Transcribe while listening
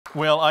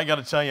Well, I got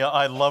to tell you,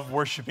 I love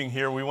worshiping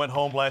here. We went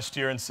home last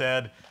year and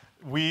said,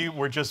 we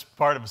were just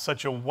part of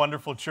such a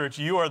wonderful church.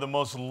 You are the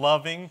most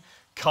loving,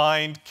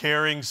 kind,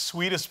 caring,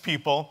 sweetest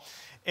people.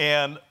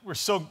 And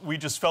we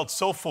just felt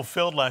so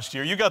fulfilled last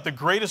year. You got the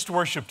greatest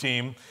worship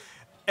team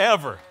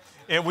ever.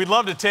 And we'd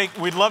love to take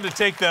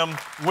them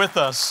with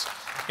us.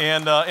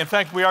 And in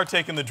fact, we are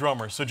taking the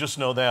drummer, so just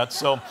know that.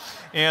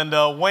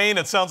 And Wayne,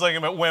 it sounds like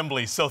I'm at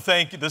Wembley, so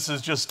thank you. This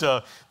is just,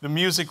 the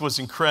music was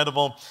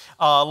incredible.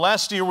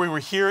 Last year we were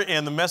here,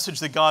 and the message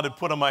that God had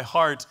put on my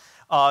heart,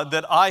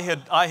 that I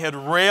had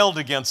railed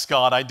against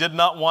God. I did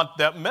not want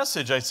that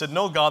message. I said,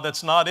 no, God,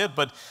 that's not it.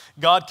 But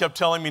God kept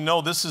telling me,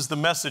 no, this is the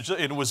message.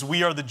 It was,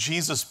 we are the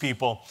Jesus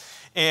people.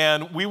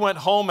 And we went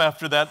home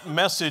after that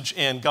message,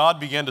 and God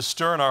began to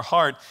stir in our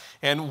heart.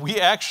 And we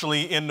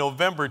actually, in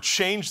November,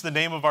 changed the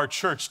name of our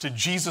church to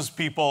Jesus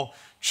People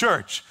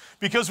Church,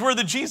 because we're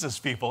the Jesus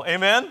people.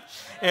 Amen?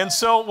 And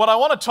so what I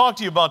want to talk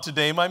to you about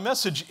today, my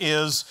message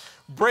is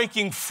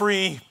breaking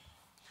free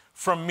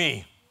from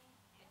me.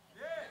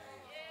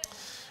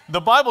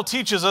 The Bible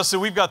teaches us that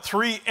we've got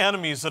three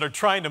enemies that are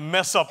trying to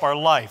mess up our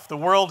life. The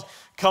world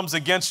comes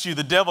against you,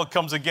 the devil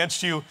comes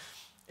against you,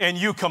 and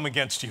you come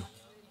against you.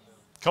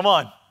 Come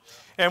on.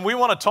 And we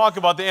want to talk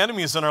about the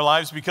enemies in our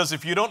lives, because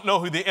if you don't know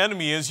who the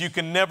enemy is, you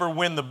can never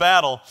win the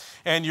battle,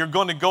 and you're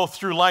going to go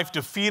through life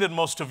defeated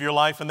most of your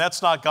life, and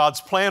that's not God's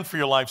plan for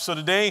your life. So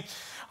today,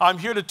 I'm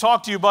here to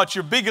talk to you about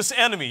your biggest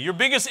enemy. Your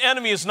biggest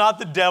enemy is not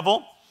the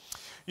devil.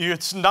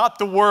 It's not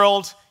the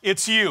world.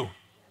 It's you.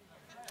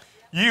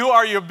 You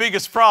are your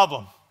biggest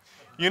problem.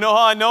 You know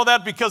how I know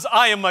that? Because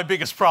I am my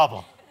biggest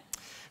problem.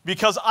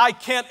 Because I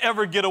can't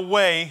ever get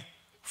away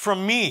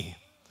from me.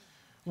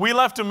 We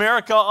left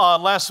America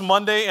last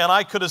Monday, and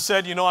I could have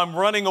said, you know, I'm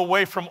running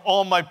away from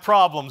all my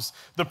problems.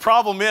 The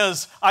problem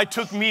is, I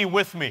took me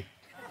with me.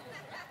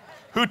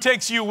 Who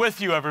takes you with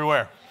you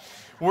everywhere?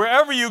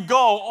 Wherever you go,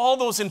 all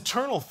those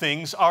internal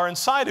things are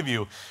inside of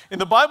you.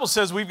 And the Bible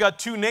says we've got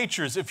two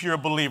natures if you're a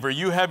believer.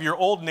 You have your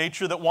old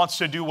nature that wants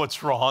to do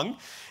what's wrong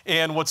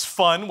and what's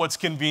fun, what's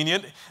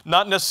convenient,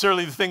 not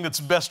necessarily the thing that's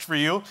best for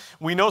you.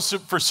 We know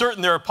for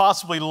certain there are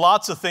possibly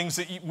lots of things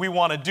that we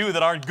want to do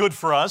that aren't good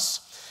for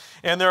us.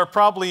 And there are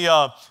probably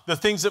the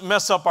things that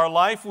mess up our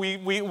life. We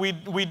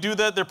do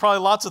that. There are probably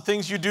lots of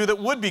things you do that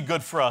would be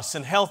good for us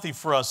and healthy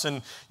for us,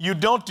 and you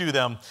don't do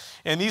them.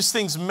 And these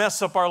things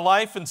mess up our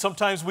life, and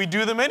sometimes we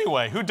do them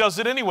anyway. Who does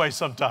it anyway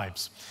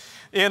sometimes?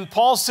 And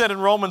Paul said in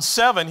Romans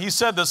 7, he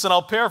said this, and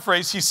I'll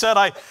paraphrase, he said,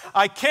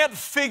 I can't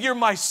figure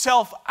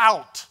myself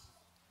out.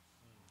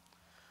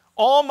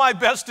 All my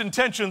best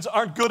intentions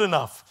aren't good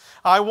enough.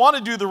 I want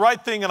to do the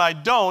right thing, and I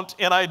don't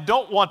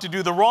want to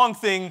do the wrong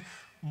thing,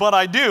 but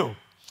I do.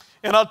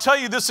 And I'll tell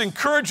you, this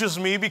encourages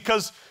me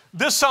because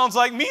this sounds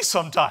like me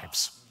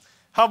sometimes.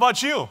 How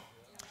about you?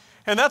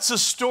 And that's the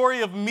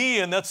story of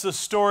me, and that's the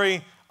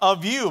story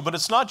of you. But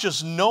it's not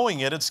just knowing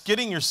it, it's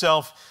getting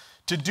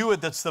yourself to do it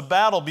that's the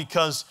battle,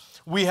 because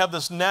we have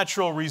this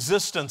natural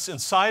resistance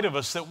inside of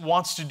us that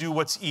wants to do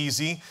what's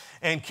easy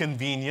and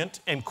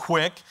convenient and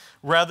quick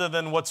rather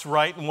than what's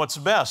right and what's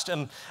best.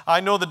 And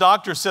I know the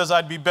doctor says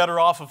I'd be better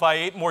off if I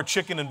ate more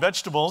chicken and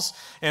vegetables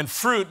and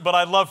fruit, but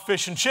I love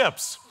fish and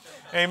chips.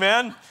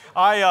 Amen?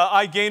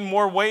 I gained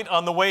more weight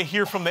on the way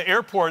here from the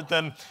airport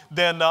than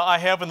I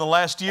have in the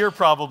last year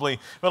probably.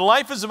 But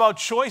life is about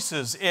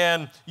choices,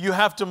 and you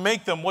have to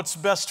make them. What's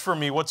best for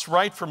me? What's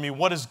right for me?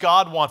 What does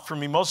God want for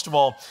me most of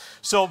all?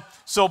 So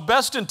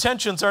best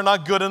intentions are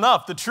not good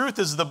enough. The truth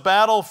is the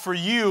battle for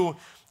you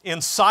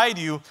inside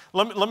you.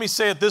 Let me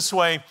say it this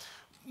way.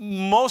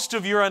 Most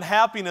of your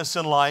unhappiness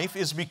in life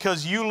is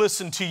because you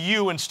listen to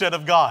you instead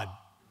of God.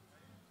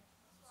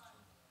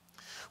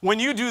 When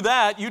you do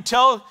that, you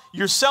tell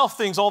yourself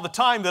things all the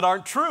time that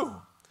aren't true.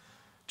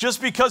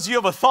 Just because you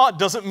have a thought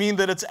doesn't mean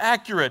that it's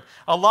accurate.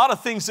 A lot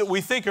of things that we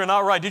think are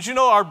not right. Did you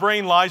know our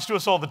brain lies to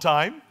us all the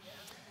time?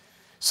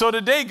 So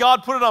today,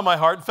 God put it on my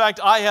heart. In fact,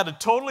 I had a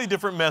totally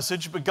different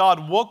message, but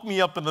God woke me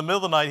up in the middle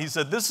of the night. He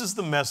said, this is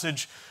the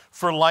message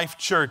for Life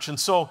Church. And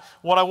so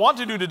what I want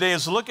to do today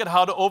is look at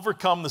how to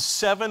overcome the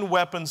 7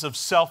 weapons of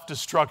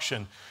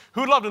self-destruction.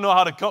 Who'd love to know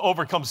how to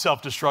overcome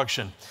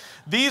self-destruction?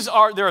 There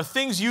are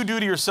things you do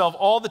to yourself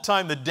all the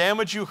time that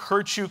damage you,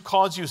 hurt you,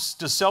 cause you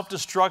to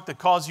self-destruct, that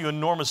cause you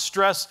enormous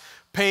stress,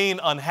 pain,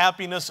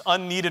 unhappiness,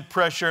 unneeded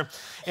pressure.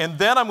 And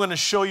then I'm going to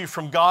show you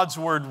from God's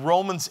Word,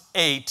 Romans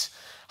 8,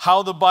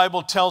 how the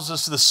Bible tells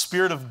us the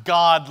Spirit of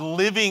God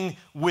living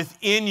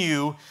within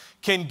you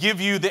can give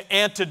you the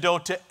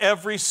antidote to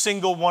every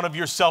single one of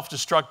your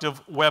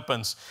self-destructive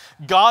weapons.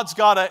 God's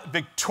got a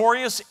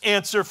victorious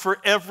answer for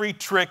every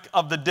trick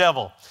of the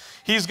devil.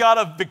 He's got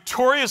a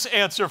victorious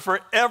answer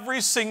for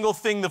every single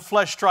thing the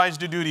flesh tries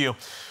to do to you.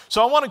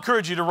 So I want to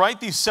encourage you to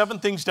write these 7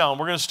 things down.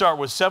 We're going to start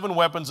with 7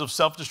 weapons of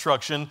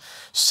self-destruction,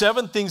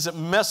 7 things that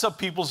mess up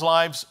people's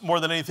lives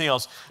more than anything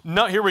else.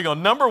 Here we go.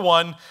 Number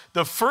 1,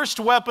 the first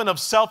weapon of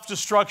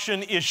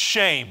self-destruction is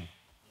shame.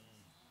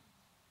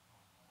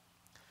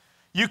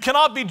 You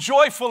cannot be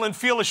joyful and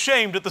feel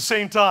ashamed at the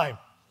same time.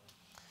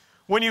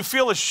 When you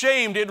feel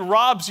ashamed, it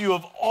robs you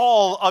of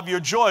all of your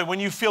joy. When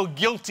you feel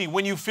guilty,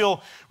 when you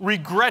feel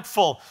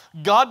regretful,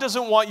 God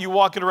doesn't want you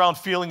walking around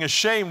feeling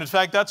ashamed. In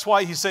fact, that's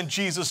why He sent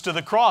Jesus to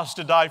the cross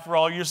to die for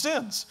all your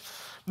sins.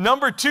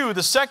 Number two,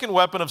 the second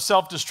weapon of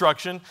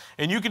self-destruction,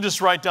 and you can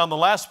just write down the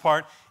last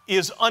part,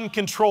 is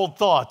uncontrolled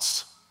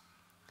thoughts.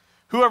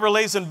 Whoever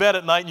lays in bed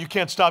at night and you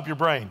can't stop your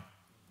brain.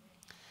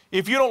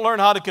 If you don't learn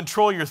how to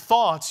control your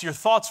thoughts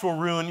will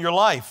ruin your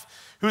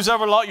life. Who's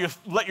ever let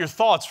your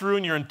thoughts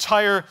ruin your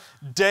entire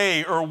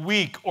day or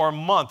week or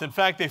month? In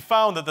fact, they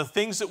found that the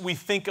things that we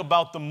think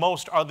about the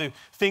most are the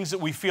things that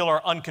we feel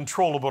are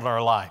uncontrollable in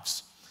our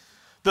lives.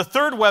 The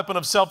third weapon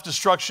of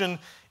self-destruction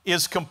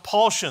is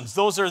compulsions.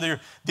 Those are the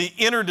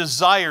inner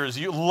desires,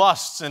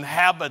 lusts and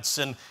habits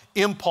and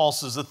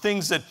impulses, the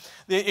things that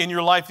in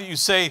your life that you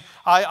say,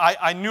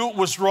 I knew it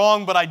was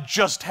wrong, but I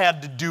just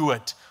had to do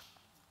it.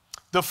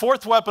 The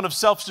fourth weapon of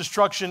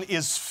self-destruction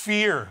is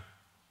fear.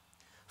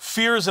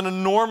 Fear is an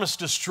enormous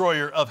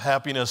destroyer of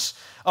happiness,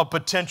 of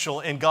potential,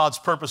 and God's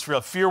purpose for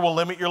you. Fear will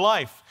limit your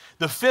life.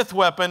 The fifth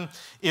weapon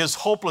is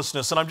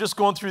hopelessness. And I'm just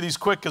going through these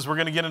quick because we're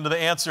going to get into the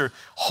answer.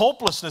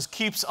 Hopelessness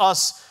keeps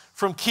us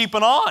from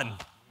keeping on.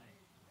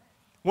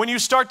 When you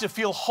start to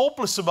feel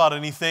hopeless about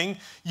anything,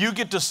 you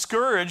get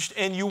discouraged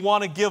and you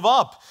want to give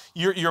up.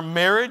 Your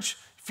marriage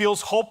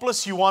feels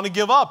hopeless, you want to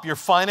give up. Your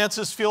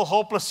finances feel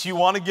hopeless, you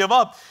want to give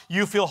up.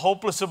 You feel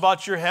hopeless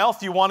about your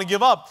health, you want to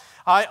give up.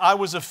 I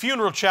was a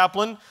funeral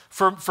chaplain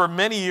for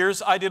many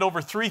years. I did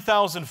over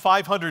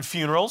 3,500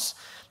 funerals,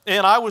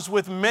 and I was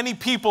with many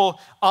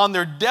people on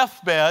their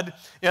deathbed,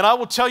 and I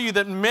will tell you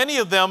that many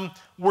of them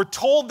were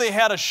told they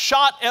had a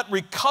shot at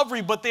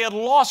recovery, but they had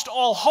lost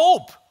all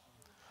hope.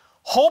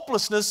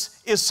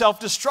 Hopelessness is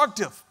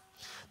self-destructive.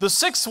 The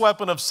sixth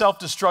weapon of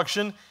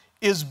self-destruction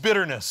is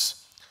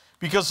bitterness,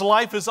 because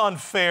life is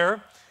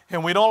unfair,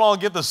 and we don't all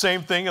get the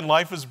same thing, and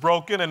life is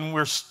broken, and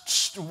we're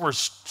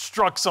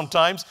struck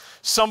sometimes.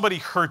 Somebody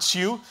hurts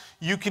you.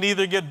 You can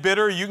either get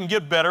bitter or you can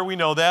get better. We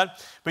know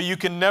that. But you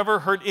can never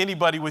hurt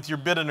anybody with your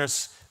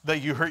bitterness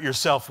that you hurt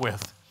yourself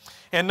with.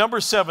 And number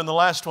seven, the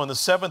last one, the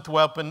seventh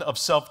weapon of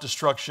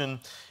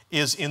self-destruction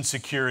is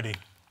insecurity.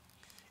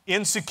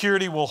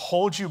 Insecurity will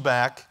hold you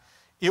back.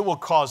 It will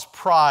cause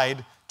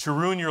pride to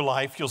ruin your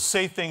life. You'll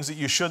say things that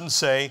you shouldn't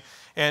say.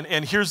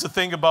 And here's the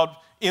thing about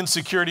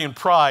insecurity and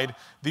pride.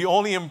 The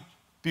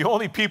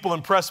only people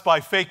impressed by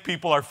fake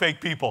people are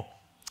fake people.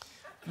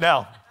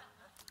 Now,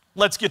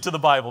 let's get to the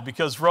Bible,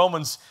 because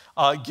Romans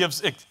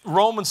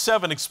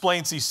 7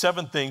 explains these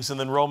seven things, and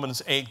then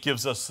Romans 8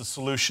 gives us the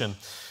solution.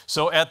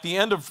 So at the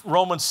end of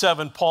Romans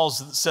 7, Paul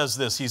says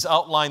this. He's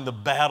outlined the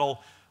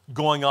battle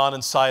going on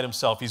inside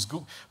himself.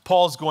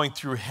 Paul's going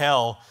through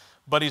hell,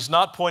 but he's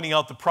not pointing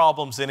out the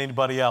problems in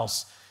anybody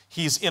else.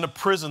 He's in a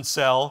prison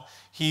cell.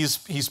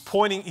 He's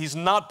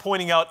not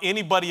pointing out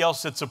anybody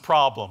else that's a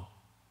problem.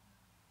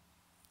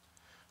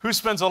 Who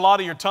spends a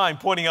lot of your time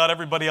pointing out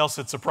everybody else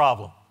that's a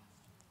problem?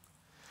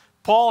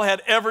 Paul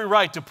had every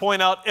right to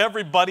point out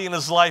everybody in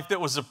his life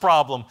that was a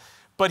problem,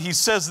 but he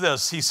says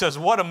this. He says,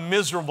 what a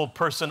miserable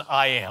person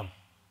I am.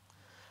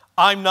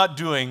 I'm not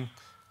doing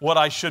what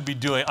I should be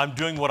doing. I'm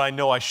doing what I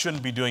know I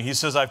shouldn't be doing. He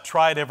says, I've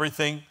tried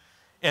everything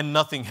and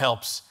nothing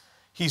helps.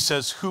 He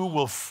says, who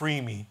will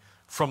free me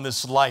from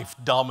this life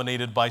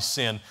dominated by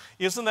sin?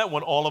 Isn't that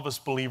what all of us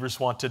believers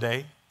want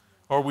today?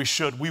 Or we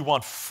should. We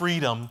want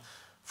freedom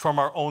from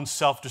our own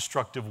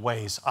self-destructive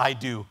ways. I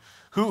do.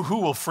 Who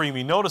will free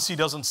me? Notice he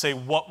doesn't say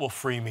what will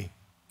free me.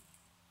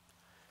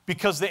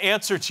 Because the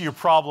answer to your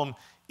problem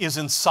is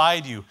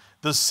inside you.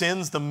 The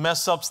sins, the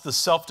mess-ups, the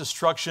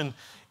self-destruction,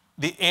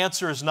 the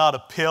answer is not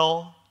a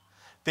pill.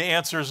 The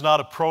answer is not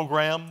a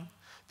program.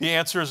 The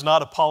answer is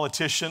not a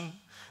politician.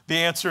 The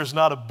answer is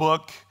not a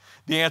book.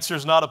 The answer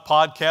is not a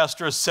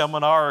podcast or a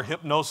seminar or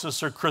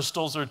hypnosis or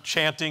crystals or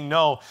chanting.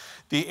 No,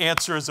 the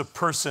answer is a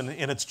person,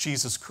 and it's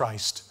Jesus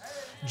Christ.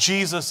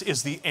 Jesus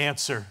is the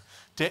answer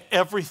to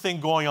everything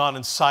going on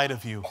inside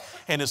of you,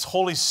 and His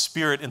Holy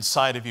Spirit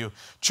inside of you.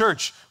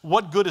 Church,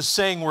 what good is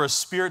saying we're a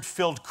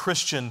Spirit-filled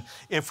Christian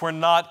if we're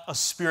not a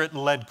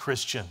Spirit-led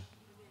Christian?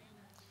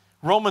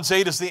 Romans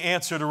 8 is the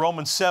answer to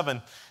Romans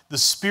 7. The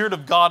Spirit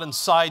of God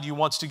inside you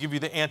wants to give you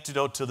the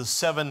antidote to the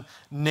 7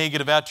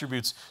 negative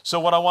attributes. So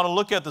what I want to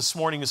look at this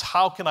morning is,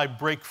 how can I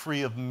break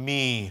free of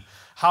me?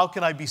 How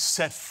can I be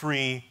set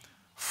free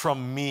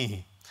from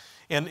me?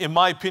 And in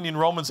my opinion,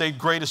 Romans 8,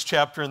 greatest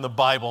chapter in the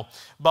Bible.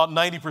 About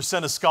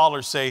 90% of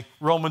scholars say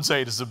Romans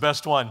 8 is the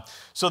best one.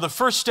 So the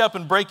first step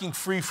in breaking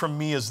free from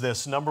me is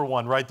this. Number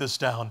one, write this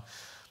down.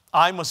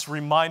 I must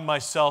remind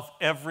myself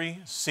every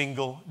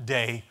single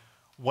day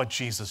what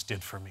Jesus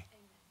did for me.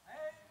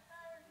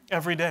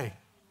 Every day.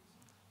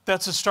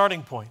 That's a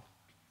starting point.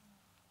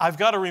 I've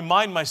got to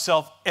remind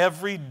myself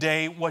every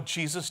day what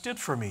Jesus did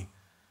for me.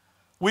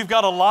 We've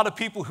got a lot of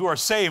people who are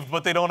saved,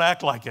 but they don't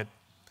act like it.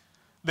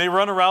 They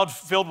run around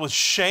filled with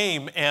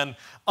shame and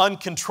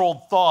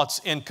uncontrolled thoughts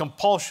and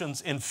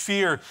compulsions and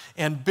fear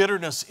and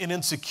bitterness and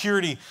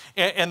insecurity.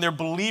 And they're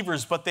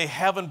believers, but they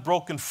haven't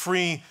broken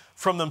free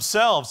from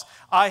themselves.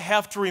 I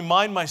have to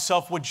remind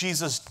myself what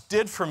Jesus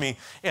did for me.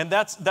 And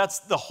that's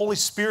the Holy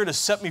Spirit has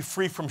set me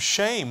free from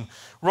shame.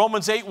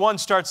 Romans 8:1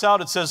 starts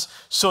out, it says,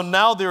 "So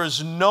now there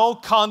is no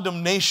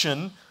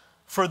condemnation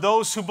for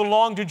those who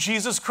belong to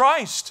Jesus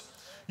Christ."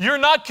 You're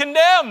not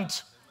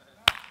condemned.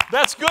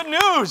 That's good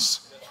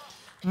news.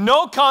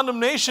 No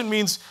condemnation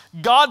means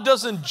God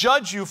doesn't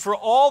judge you for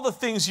all the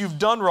things you've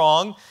done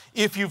wrong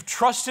if you've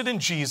trusted in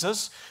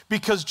Jesus,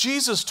 because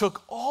Jesus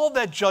took all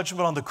that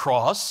judgment on the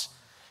cross.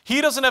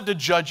 He doesn't have to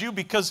judge you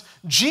because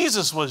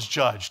Jesus was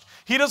judged.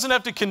 He doesn't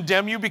have to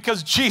condemn you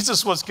because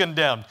Jesus was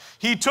condemned.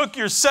 He took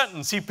your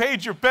sentence. He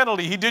paid your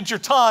penalty. He did your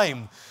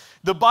time.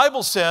 The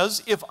Bible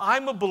says, if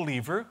I'm a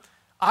believer,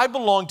 I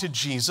belong to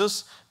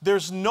Jesus,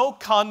 there's no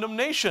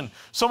condemnation.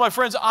 So my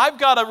friends, I've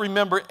got to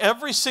remember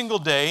every single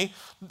day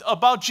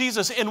about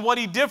Jesus and what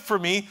He did for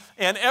me,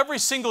 and every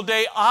single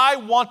day I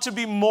want to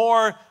be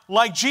more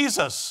like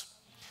Jesus.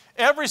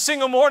 Every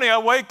single morning I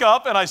wake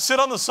up and I sit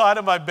on the side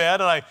of my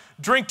bed and I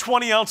drink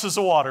 20 ounces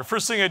of water.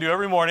 First thing I do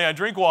every morning, I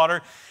drink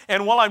water,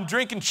 and while I'm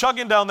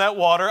chugging down that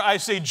water, I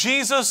say,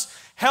 Jesus,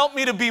 help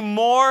me to be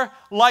more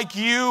like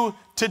you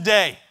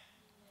today.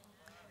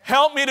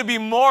 Help me to be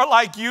more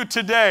like you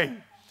today.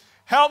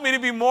 Help me to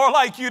be more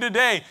like you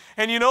today.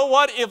 And you know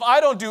what? If I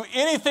don't do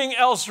anything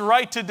else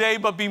right today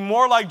but be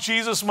more like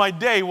Jesus, my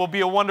day will be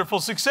a wonderful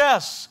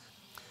success.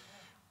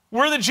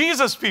 We're the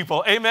Jesus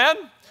people, amen?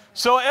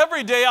 So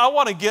every day I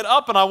want to get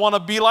up and I want to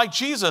be like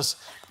Jesus.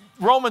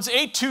 Romans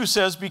 8:2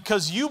 says,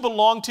 because you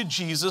belong to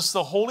Jesus,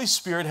 the Holy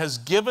Spirit has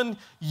given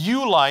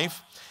you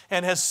life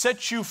and has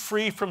set you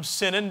free from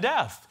sin and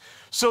death.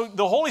 So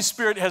the Holy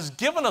Spirit has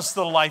given us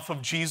the life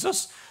of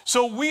Jesus,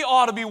 so we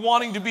ought to be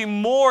wanting to be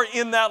more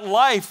in that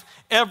life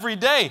every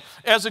day.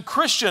 As a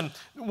Christian,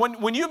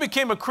 when you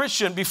became a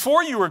Christian,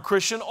 before you were a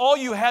Christian, all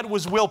you had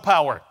was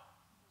willpower.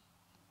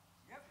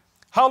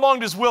 How long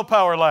does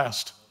willpower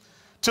last?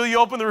 Till you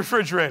open the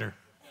refrigerator.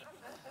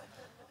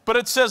 But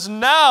it says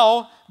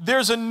now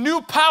there's a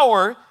new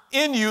power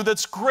in you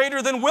that's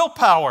greater than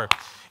willpower.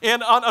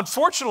 And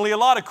unfortunately, a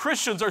lot of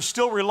Christians are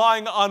still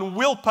relying on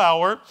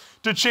willpower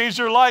to change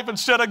their life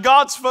instead of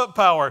God's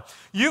power.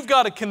 You've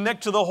got to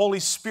connect to the Holy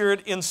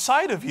Spirit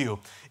inside of you.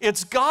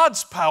 It's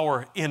God's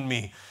power in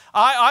me.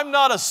 I'm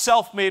not a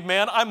self-made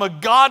man. I'm a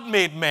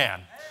God-made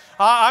man.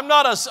 I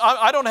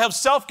don't have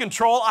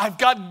self-control. I've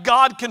got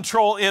God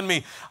control in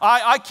me.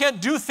 I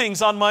can't do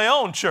things on my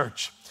own,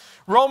 church.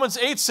 Romans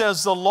 8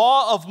 says the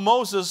law of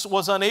Moses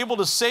was unable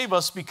to save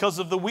us because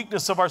of the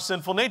weakness of our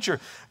sinful nature.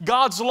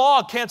 God's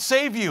law can't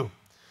save you.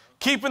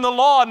 Keeping the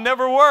law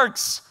never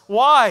works.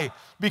 Why?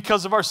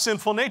 Because of our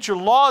sinful nature.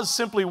 Laws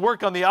simply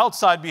work on the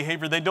outside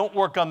behavior. They don't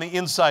work on the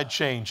inside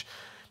change.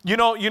 You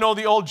know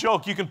the old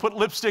joke, you can put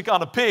lipstick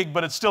on a pig,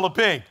 but it's still a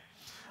pig.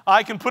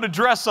 I can put a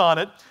dress on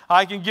it.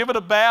 I can give it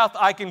a bath.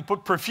 I can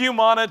put perfume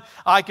on it.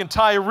 I can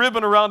tie a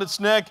ribbon around its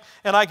neck,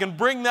 and I can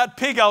bring that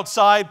pig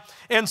outside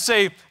and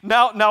say,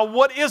 now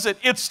what is it?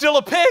 It's still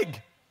a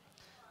pig.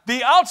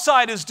 The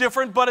outside is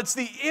different, but it's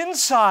the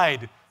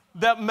inside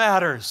that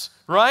matters,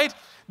 right?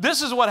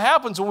 This is what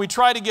happens when we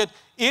try to get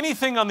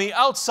anything on the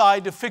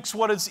outside to fix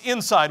what is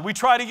inside. We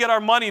try to get our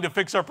money to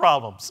fix our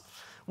problems.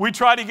 We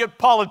try to get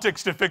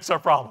politics to fix our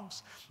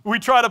problems. We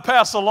try to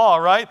pass a law,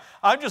 right?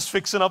 I'm just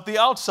fixing up the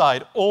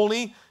outside.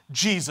 Only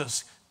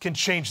Jesus can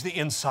change the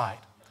inside.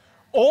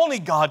 Only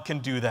God can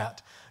do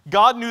that.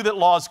 God knew that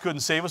laws couldn't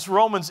save us.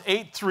 Romans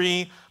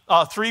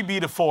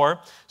 8:3b-4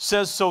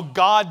 says, so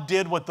God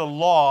did what the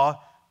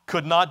law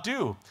could not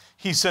do.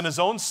 He sent His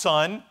own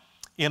Son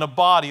in a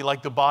body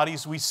like the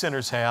bodies we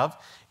sinners have,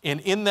 and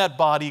in that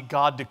body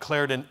God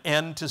declared an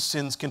end to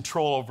sin's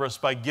control over us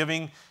by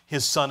giving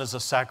His Son as a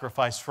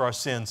sacrifice for our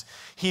sins.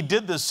 He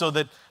did this so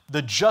that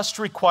the just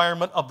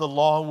requirement of the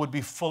law would be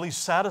fully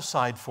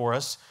satisfied for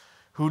us,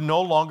 who no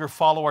longer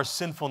follow our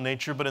sinful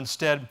nature, but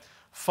instead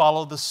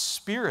follow the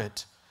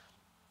Spirit.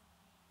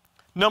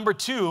 Number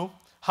 2,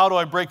 how do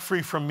I break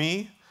free from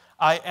me?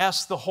 I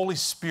ask the Holy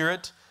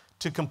Spirit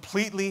to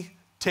completely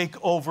take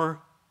over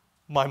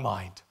my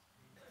mind.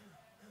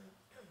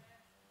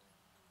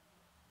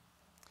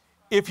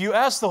 If you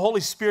ask the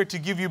Holy Spirit to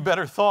give you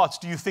better thoughts,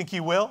 do you think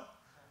He will?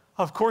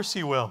 Of course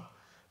He will.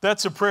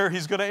 That's a prayer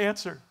He's going to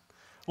answer.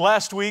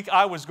 Last week,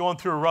 I was going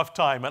through a rough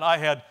time, and I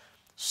had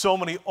so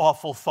many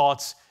awful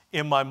thoughts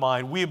in my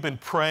mind. We have been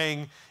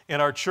praying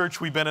in our church.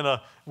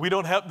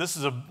 This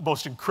is a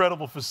most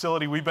incredible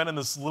facility. We've been in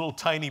this little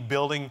tiny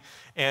building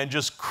and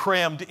just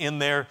crammed in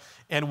there,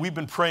 and we've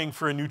been praying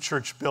for a new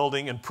church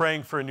building and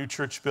praying for a new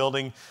church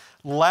building.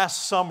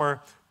 Last summer,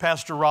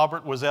 Pastor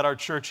Robert was at our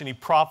church, and he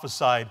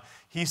prophesied.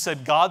 He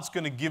said, God's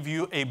going to give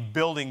you a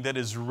building that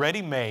is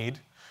ready-made.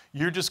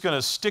 You're just going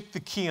to stick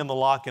the key in the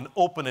lock and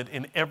open it,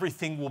 and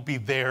everything will be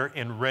there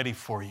and ready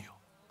for you.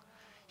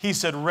 He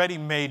said,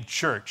 ready-made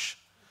church.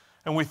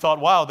 And we thought,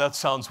 wow, that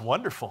sounds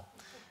wonderful.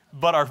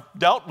 But our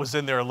doubt was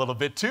in there a little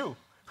bit too.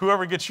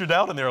 whoever gets you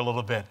down in there a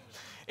little bit.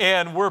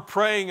 And we're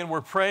praying and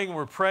we're praying and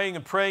we're praying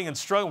and praying and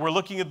struggling. We're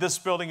looking at this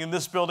building and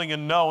this building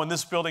and no, and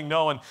this building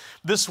no, and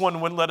this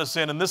one wouldn't let us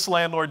in, and this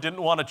landlord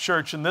didn't want a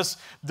church, and this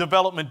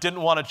development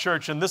didn't want a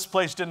church, and this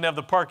place didn't have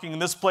the parking,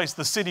 and this place,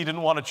 the city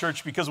didn't want a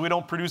church because we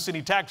don't produce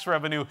any tax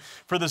revenue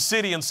for the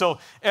city. And so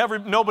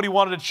nobody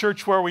wanted a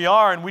church where we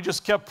are, and we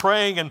just kept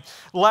praying. And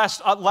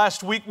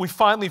last week we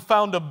finally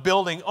found a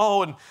building.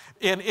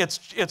 And it's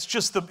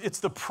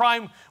the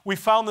prime. We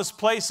found this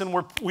place and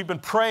we've been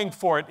praying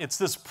for it. It's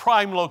this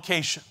prime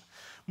location,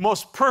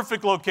 most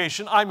perfect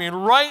location. I mean,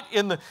 right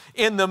in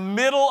the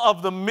middle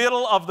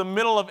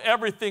of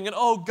everything. And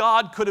oh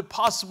God, could it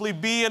possibly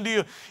be?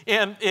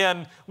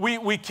 And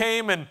we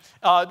came and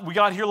we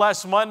got here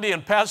last Monday,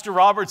 and Pastor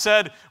Robert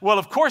said, well,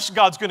 of course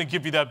God's going to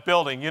give you that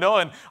building,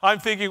 And I'm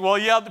thinking, well,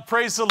 yeah,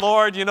 praise the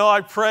Lord. I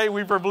pray,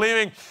 we were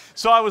believing.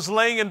 So I was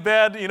laying in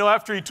bed,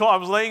 after he told, I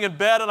was laying in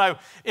bed,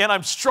 and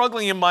I'm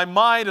struggling in my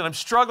mind, and I'm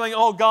struggling,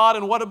 oh God,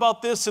 and what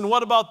about this, and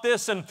what about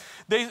this? And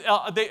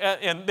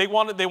they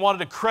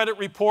wanted a credit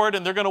report,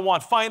 and they're going to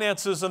want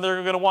finances, and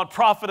they're going to want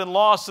profit and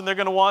loss, and they're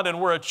going to want, and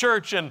we're a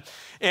church, and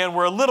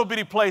we're a little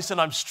bitty place, and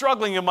I'm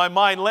struggling in my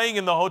mind, laying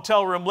in the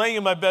hotel room, laying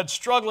in my bed,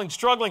 struggling.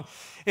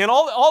 And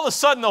all of a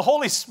sudden, the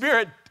Holy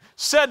Spirit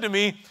said to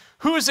me,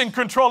 who's in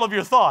control of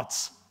your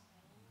thoughts?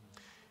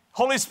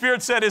 Holy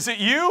Spirit said, is it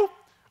you?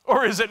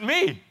 Or is it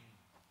me?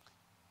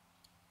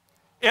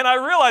 And I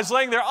realized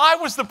laying there, I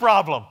was the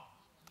problem.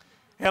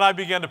 And I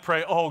began to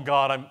pray, oh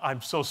God,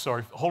 I'm so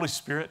sorry. Holy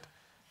Spirit,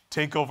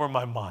 take over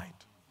my mind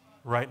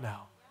right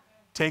now.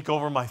 Take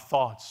over my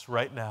thoughts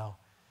right now.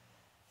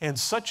 And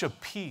such a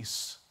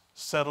peace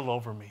settled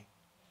over me.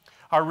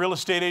 Our real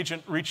estate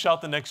agent reached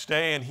out the next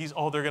day, and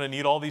they're going to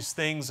need all these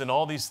things,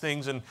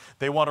 and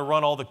they want to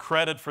run all the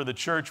credit for the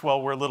church.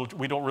 Well,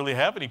 we don't really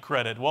have any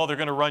credit. Well, they're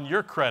going to run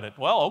your credit.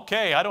 Well,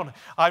 okay,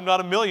 I'm not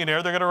a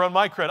millionaire. They're going to run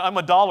my credit. I'm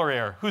a dollar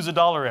heir. Who's a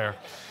dollar heir?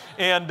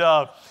 And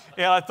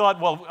I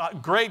thought, well,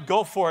 great,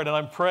 go for it. And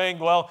I'm praying.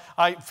 Well,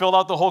 I filled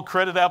out the whole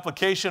credit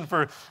application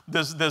for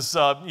this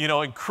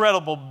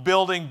incredible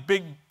building,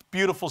 big,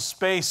 beautiful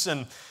space,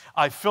 and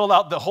I filled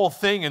out the whole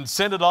thing and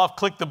sent it off,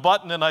 clicked the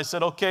button, and I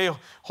said, okay,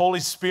 Holy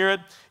Spirit,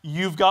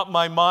 you've got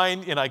my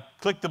mind, and I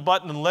clicked the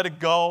button and let it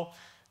go.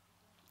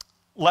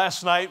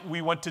 Last night,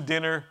 we went to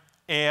dinner,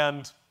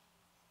 and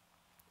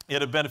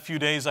it had been a few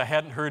days. I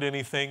hadn't heard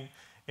anything,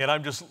 and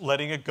I'm just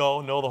letting it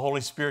go. No, the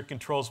Holy Spirit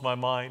controls my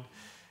mind.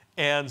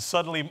 And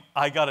suddenly,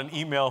 I got an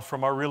email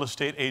from our real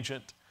estate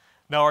agent.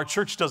 Now, our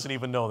church doesn't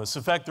even know this.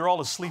 In fact, they're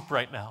all asleep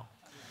right now.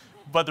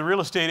 But the real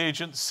estate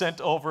agent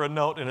sent over a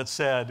note, and it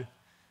said,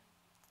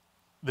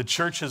 the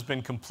church has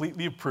been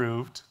completely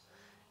approved.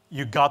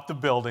 You got the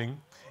building,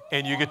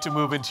 and you get to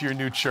move into your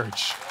new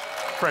church.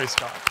 Praise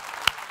God.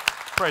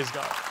 Praise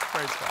God.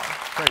 Praise God.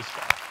 Praise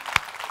God.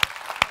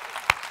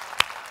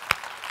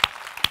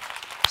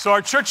 So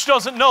our church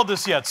doesn't know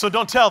this yet, so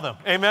don't tell them.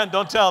 Amen?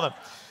 Don't tell them.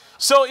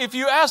 So if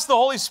you ask the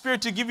Holy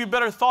Spirit to give you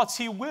better thoughts,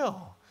 He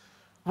will.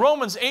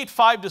 Romans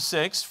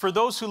 8:5-6, for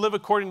those who live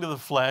according to the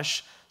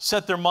flesh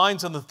set their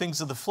minds on the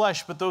things of the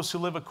flesh, but those who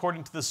live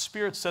according to the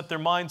Spirit set their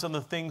minds on the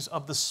things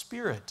of the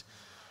Spirit.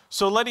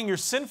 So letting your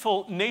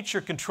sinful nature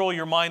control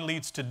your mind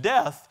leads to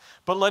death,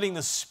 but letting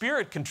the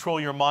Spirit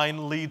control your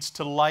mind leads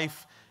to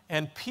life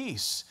and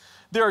peace.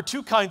 There are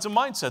two kinds of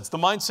mindsets. The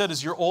mindset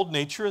is your old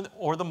nature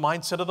or the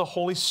mindset of the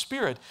Holy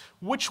Spirit.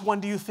 Which one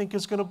do you think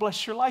is going to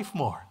bless your life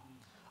more?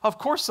 Of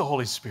course, the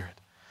Holy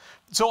Spirit.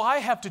 So I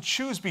have to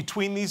choose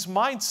between these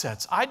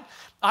mindsets.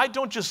 I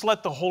don't just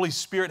let the Holy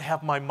Spirit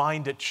have my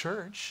mind at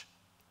church,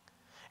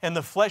 and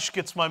the flesh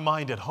gets my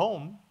mind at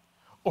home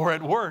or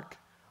at work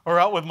or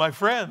out with my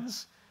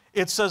friends.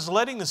 It says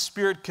letting the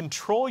Spirit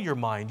control your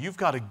mind. You've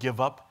got to give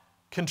up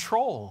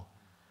control.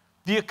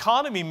 The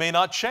economy may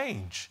not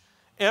change.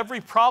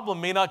 Every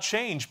problem may not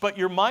change, but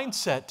your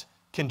mindset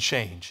can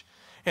change.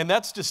 And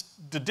that's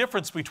just the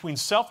difference between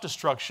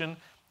self-destruction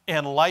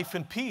and life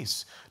and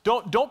peace.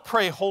 Don't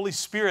pray, Holy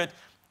Spirit,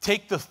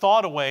 take the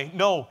thought away.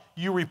 No,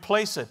 you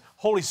replace it.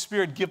 Holy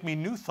Spirit, give me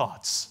new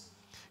thoughts.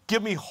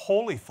 Give me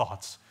holy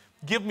thoughts.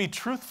 Give me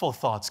truthful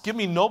thoughts. Give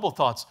me noble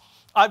thoughts.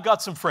 I've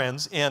got some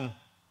friends, and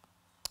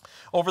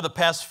over the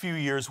past few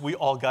years, we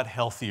all got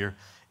healthier,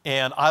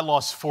 and I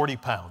lost 40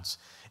 pounds.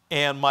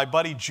 And my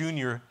buddy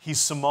Junior, he's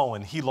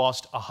Samoan. He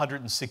lost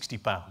 160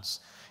 pounds.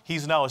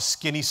 He's now a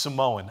skinny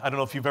Samoan. I don't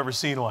know if you've ever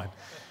seen one.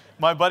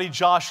 My buddy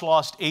Josh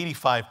lost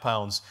 85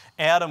 pounds.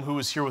 Adam, who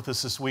was here with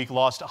us this week,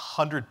 lost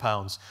 100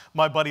 pounds.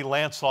 My buddy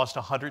Lance lost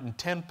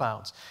 110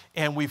 pounds.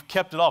 And we've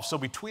kept it off. So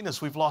between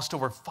us, we've lost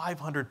over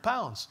 500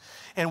 pounds.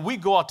 And we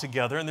go out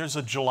together, and there's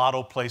a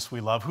gelato place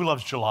we love. Who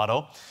loves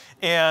gelato?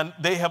 And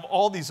they have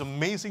all these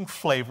amazing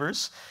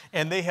flavors.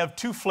 And they have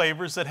two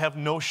flavors that have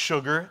no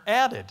sugar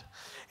added.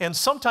 And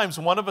sometimes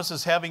one of us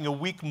is having a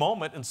weak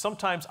moment, and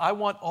sometimes I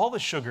want all the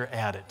sugar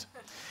added.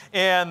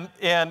 And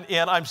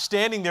I'm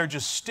standing there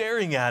just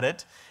staring at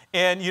it.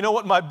 And you know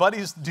what my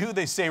buddies do?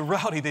 They say,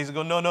 Rowdy, they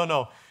go,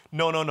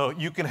 no,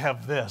 you can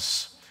have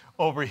this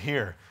over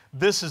here.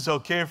 This is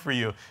okay for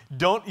you.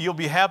 You'll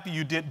be happy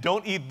you did.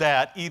 Don't eat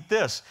that, eat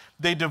this.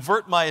 They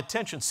divert my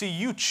attention. See,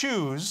 you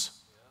choose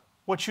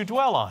what you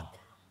dwell on.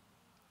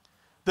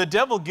 The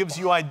devil gives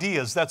you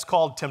ideas. That's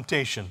called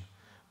temptation.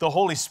 The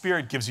Holy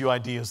Spirit gives you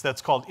ideas.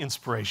 That's called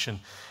inspiration.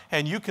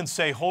 And you can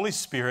say, Holy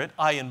Spirit,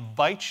 I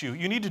invite you.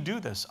 You need to do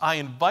this. I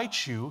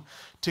invite you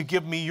to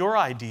give me your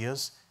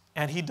ideas,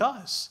 and He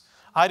does.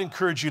 I'd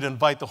encourage you to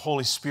invite the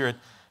Holy Spirit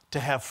to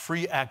have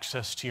free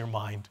access to your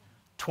mind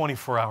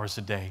 24 hours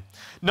a day.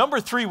 Number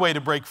 3 way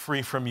to break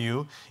free from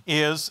you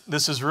is,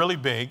 this is really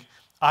big,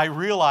 I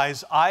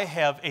realize I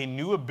have a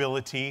new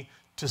ability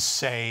to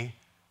say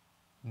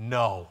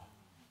no.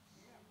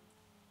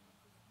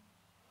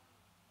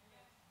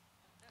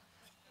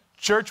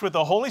 Church, with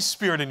the Holy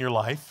Spirit in your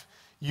life,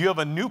 you have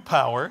a new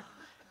power,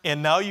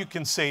 and now you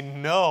can say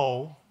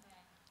no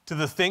to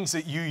the things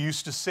that you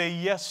used to say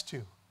yes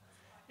to.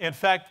 In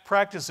fact,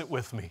 practice it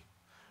with me.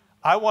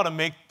 I want to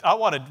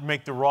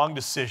make the wrong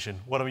decision.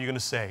 What are you going to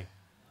say?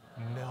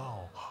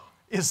 No.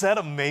 Is that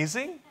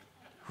amazing?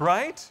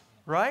 Right?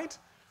 Right?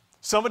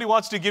 Somebody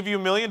wants to give you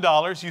 $1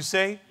 million, you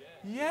say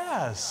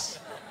yes.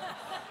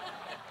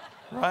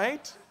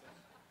 Right?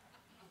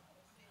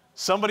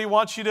 Somebody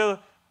wants you to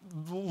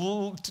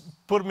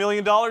put $1 million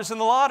in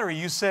the lottery,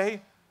 you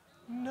say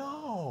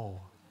no.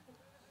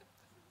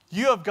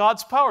 You have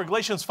God's power.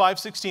 Galatians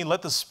 5:16,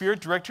 let the Spirit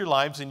direct your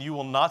lives and you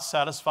will not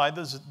satisfy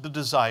the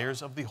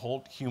desires of the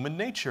whole human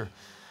nature.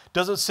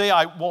 Does it say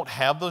I won't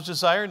have those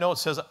desires? No, it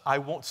says I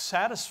won't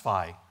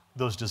satisfy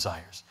those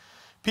desires.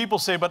 People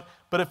say, but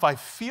if I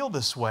feel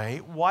this way,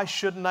 why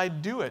shouldn't I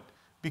do it?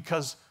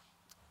 Because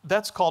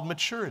that's called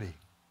maturity.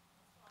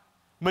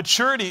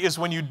 Maturity is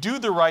when you do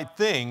the right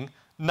thing,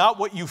 not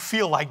what you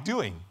feel like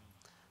doing.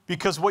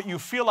 Because what you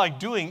feel like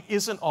doing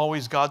isn't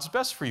always God's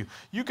best for you.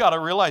 You got to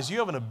realize you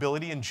have an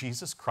ability in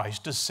Jesus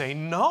Christ to say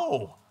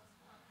no.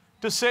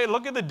 To say,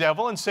 look at the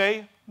devil and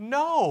say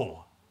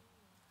no.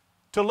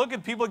 To look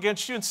at people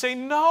against you and say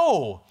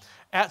no.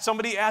 At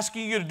somebody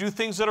asking you to do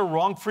things that are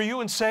wrong for you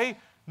and say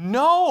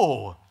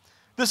no.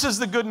 This is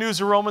the good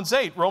news of Romans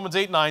 8. Romans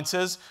 8:9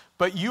 says,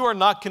 but you are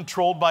not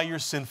controlled by your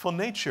sinful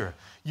nature.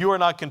 You are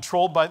now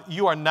controlled by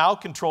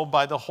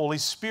the Holy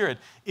Spirit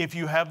if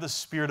you have the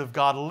Spirit of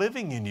God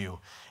living in you.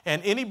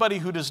 And anybody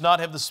who does not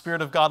have the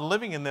Spirit of God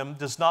living in them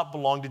does not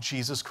belong to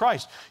Jesus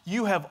Christ.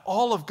 You have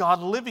all of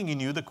God living in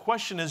you. The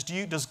question is,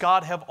 does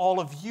God have all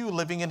of you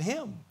living in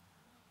Him?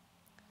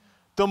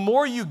 The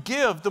more you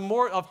give, the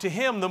more to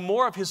Him, the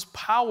more of His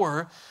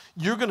power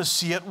you're going to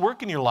see at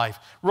work in your life.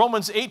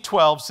 Romans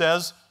 8:12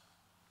 says,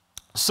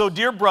 so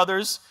dear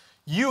brothers,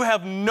 you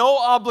have no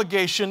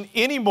obligation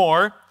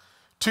anymore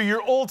to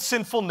your old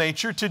sinful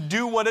nature to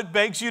do what it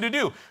begs you to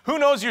do. Who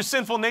knows your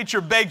sinful nature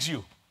begs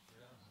you?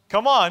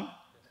 Come on.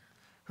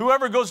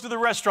 Whoever goes to the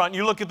restaurant and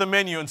you look at the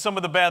menu and some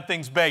of the bad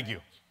things beg you.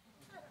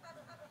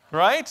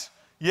 Right?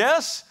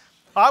 Yes?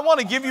 I want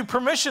to give you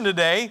permission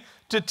today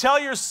to tell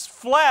your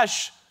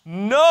flesh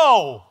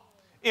no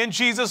in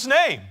Jesus'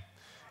 name.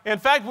 In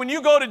fact, when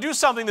you go to do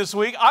something this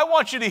week, I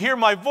want you to hear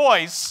my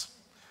voice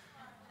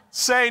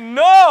say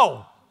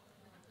no.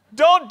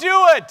 Don't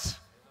do it.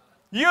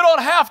 You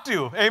don't have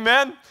to.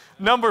 Amen?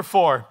 Number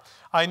 4,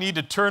 I need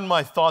to turn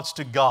my thoughts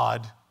to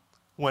God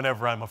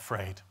whenever I'm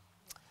afraid.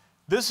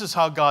 This is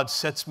how God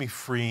sets me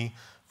free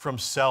from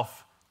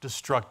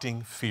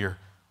self-destructing fear.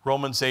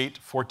 Romans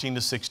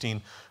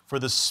 8:14-16. For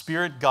the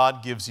Spirit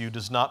God gives you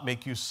does not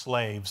make you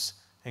slaves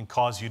and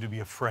cause you to be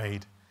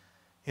afraid.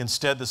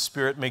 Instead, the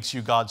Spirit makes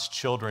you God's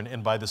children,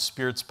 and by the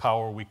Spirit's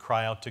power we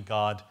cry out to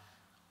God,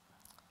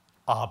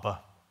 Abba,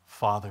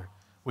 Father.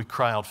 We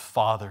cry out,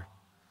 Father.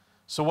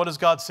 So what does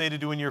God say to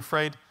do when you're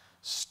afraid?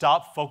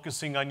 Stop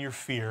focusing on your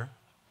fear.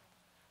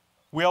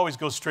 We always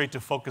go straight to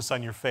focus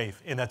on your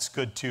faith, and that's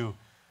good too.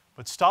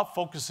 But stop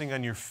focusing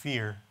on your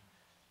fear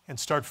and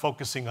start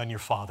focusing on your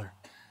Father.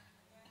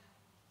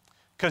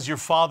 Because your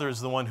Father is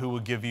the one who will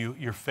give you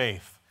your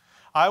faith.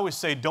 I always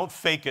say, don't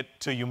fake it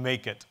till you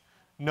make it.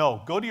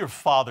 No, go to your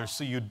Father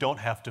so you don't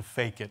have to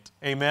fake it.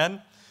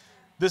 Amen?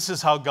 This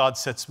is how God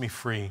sets me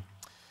free.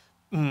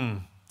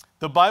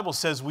 The Bible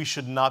says we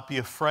should not be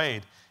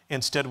afraid.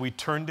 Instead, we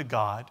turn to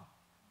God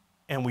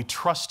and we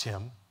trust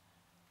Him.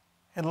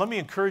 And let me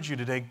encourage you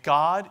today,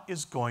 God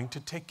is going to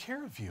take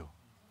care of you.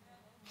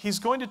 He's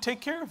going to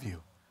take care of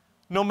you,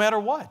 no matter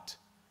what.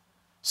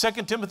 2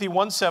 Timothy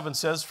 1:7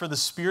 says, for the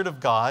Spirit that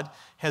God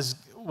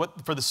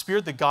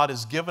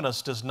has given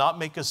us does not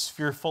make us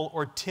fearful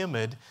or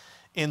timid.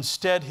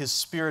 Instead, His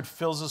Spirit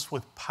fills us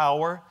with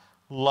power,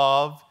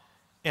 love,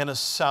 and a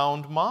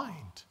sound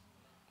mind.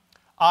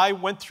 I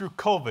went through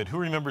COVID. Who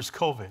remembers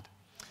COVID?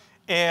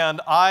 And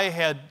I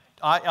had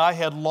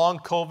long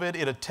COVID.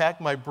 It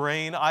attacked my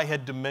brain. I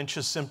had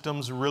dementia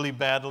symptoms really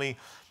badly.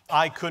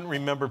 I couldn't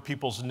remember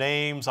people's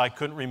names. I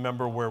couldn't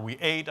remember where we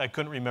ate. I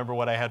couldn't remember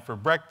what I had for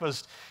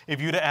breakfast.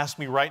 If you'd asked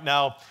me right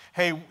now,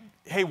 hey,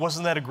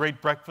 wasn't that a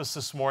great breakfast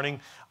this morning?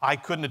 I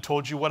couldn't have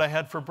told you what I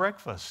had for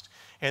breakfast.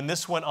 And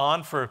this went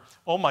on for,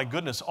 oh my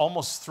goodness,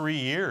 almost 3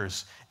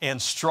 years,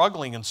 and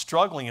struggling. And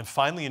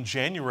finally in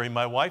January,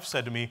 my wife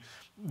said to me,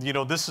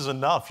 this is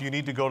enough. You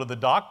need to go to the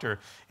doctor.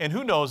 And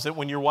who knows that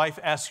when your wife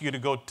asks you to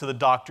go to the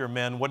doctor,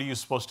 men, what are you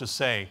supposed to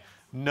say?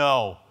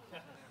 No.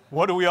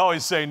 What do we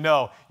always say?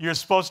 No. You're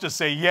supposed to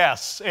say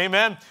yes.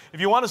 Amen?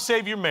 If you want to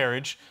save your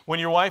marriage, when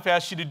your wife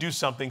asks you to do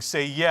something,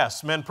 say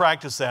yes. Men,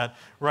 practice that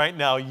right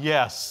now.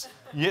 Yes.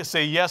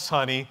 Say yes,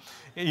 honey.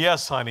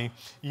 Yes, honey.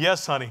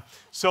 Yes, honey.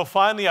 So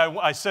finally,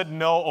 I said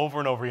no over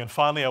and over again.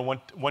 Finally, I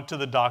went to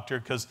the doctor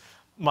because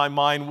my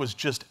mind was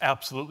just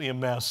absolutely a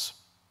mess.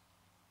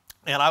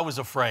 And I was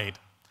afraid.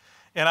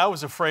 And I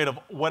was afraid of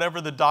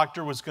whatever the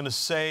doctor was going to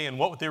say and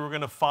what they were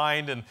going to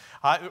find. And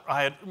I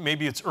had,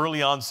 maybe it's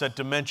early onset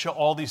dementia,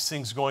 all these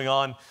things going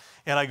on.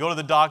 And I go to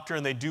the doctor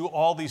and they do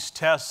all these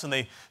tests and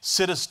they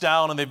sit us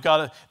down and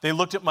they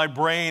looked at my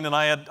brain and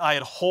I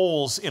had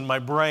holes in my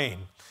brain.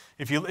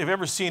 If you've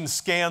ever seen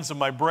scans of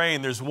my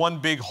brain, there's one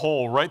big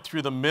hole right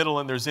through the middle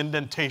and there's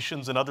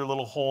indentations and other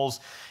little holes.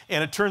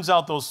 And it turns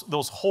out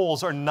those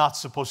holes are not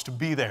supposed to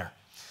be there.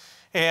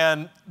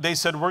 And they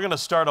said, we're going to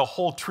start a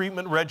whole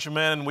treatment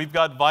regimen, and we've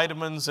got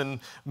vitamins and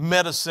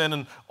medicine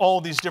and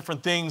all these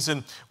different things.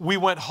 And we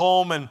went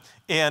home, and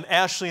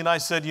Ashley and I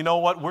said, you know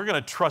what? We're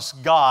going to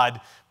trust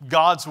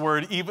God's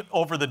word, even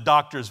over the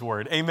doctor's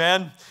word.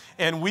 Amen?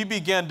 And we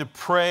began to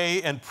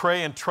pray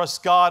and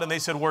trust God. And they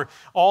said,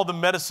 all the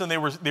medicine, they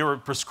were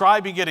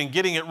prescribing it and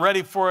getting it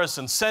ready for us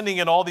and sending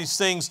it, all these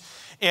things.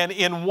 And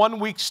in 1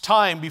 week's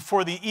time,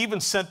 before they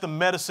even sent the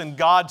medicine,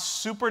 God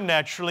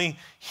supernaturally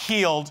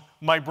healed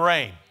my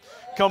brain,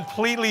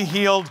 completely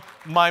healed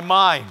my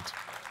mind.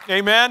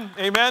 Amen?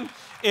 Amen?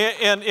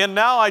 And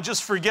now I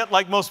just forget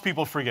like most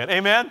people forget.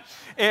 Amen?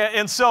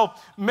 And so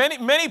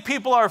many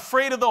people are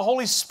afraid of the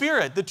Holy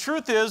Spirit. The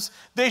truth is,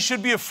 they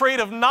should be afraid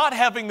of not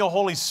having the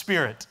Holy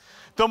Spirit.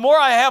 The more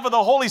I have of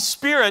the Holy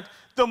Spirit,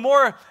 the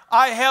more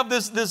I have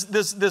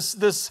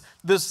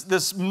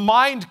this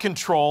mind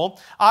control.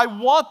 I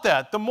want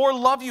that. The more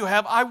love you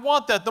have, I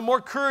want that. The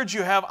more courage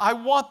you have, I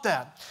want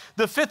that.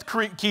 The fifth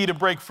key to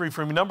break free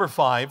from me, number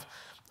 5,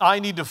 I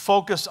need to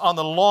focus on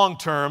the long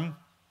term,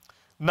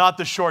 not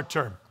the short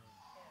term.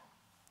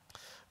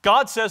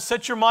 God says,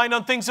 set your mind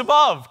on things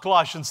above,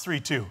 Colossians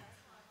 3:2.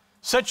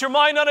 Set your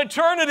mind on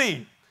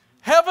eternity,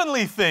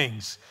 heavenly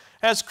things.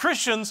 As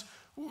Christians,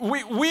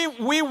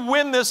 we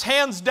win this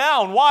hands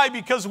down. Why?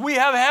 Because we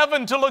have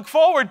heaven to look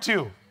forward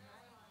to.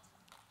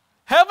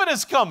 Heaven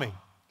is coming.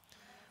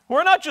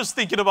 We're not just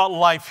thinking about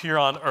life here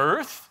on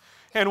earth.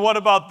 And what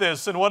about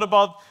this? And what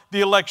about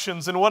the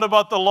elections? And what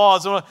about the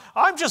laws?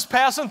 I'm just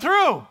passing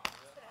through.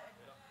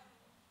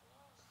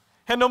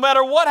 And no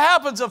matter what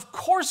happens, of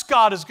course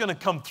God is going to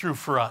come through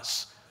for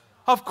us.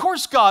 Of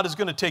course God is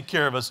going to take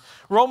care of us.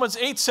 Romans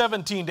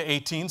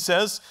 8:17-18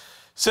 says,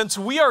 since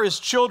we are his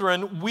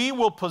children, we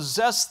will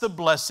possess the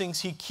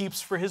blessings he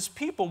keeps for his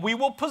people. We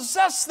will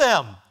possess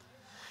them.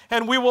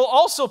 And we will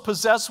also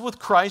possess with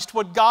Christ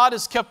what God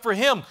has kept for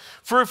him.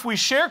 For if we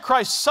share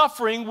Christ's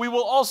suffering, we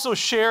will also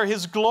share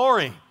his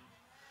glory.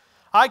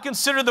 I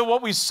consider that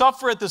what we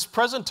suffer at this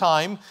present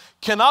time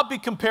cannot be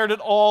compared at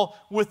all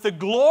with the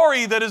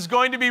glory that is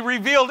going to be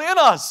revealed in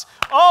us.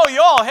 Oh,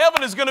 y'all,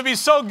 heaven is going to be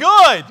so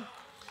good.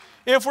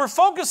 If we're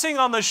focusing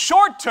on the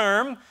short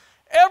term,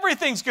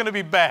 everything's going to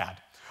be bad.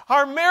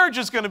 Our marriage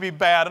is going to be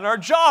bad, and our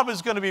job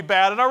is going to be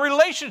bad, and our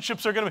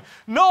relationships are going to be...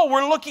 No,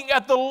 we're looking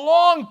at the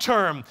long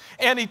term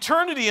and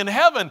eternity in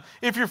heaven.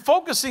 If you're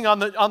focusing on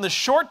the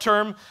short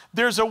term,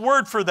 there's a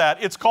word for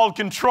that. It's called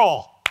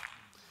control.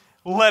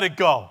 Let it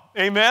go.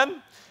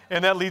 Amen?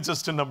 And that leads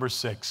us to number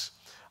 6.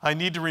 I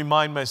need to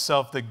remind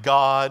myself that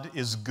God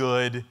is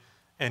good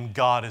and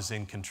God is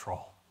in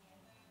control.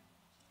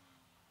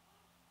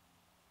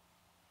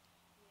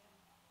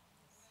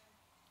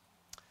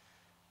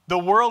 The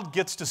world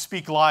gets to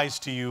speak lies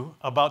to you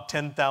about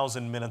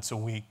 10,000 minutes a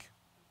week.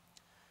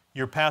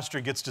 Your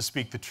pastor gets to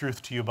speak the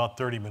truth to you about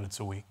 30 minutes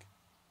a week.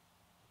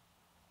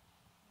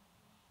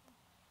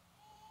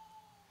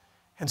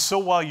 And so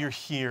while you're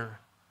here,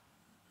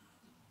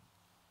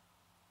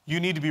 you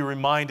need to be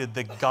reminded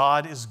that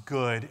God is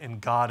good and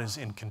God is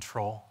in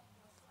control.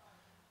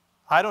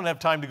 I don't have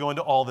time to go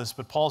into all this,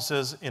 but Paul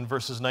says in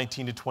verses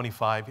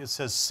 19-25, it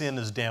says sin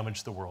has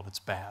damaged the world. It's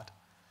bad.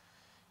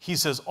 He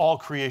says all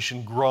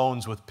creation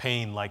groans with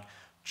pain like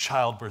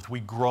childbirth. We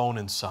groan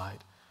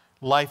inside.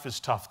 Life is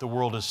tough. The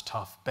world is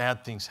tough.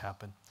 Bad things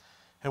happen.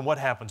 And what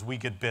happens? We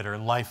get bitter,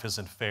 and life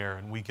isn't fair,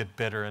 and we get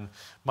bitter, and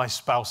my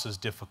spouse is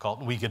difficult,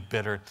 and we get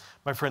bitter.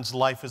 My friends,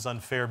 life is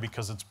unfair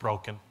because it's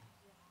broken.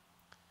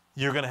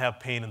 You're going to have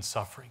pain and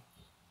suffering.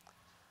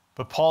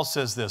 But Paul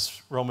says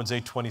this, Romans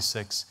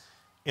 8:26,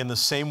 in the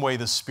same way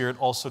the Spirit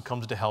also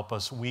comes to help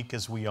us, weak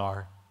as we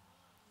are.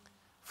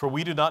 For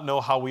we do not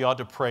know how we ought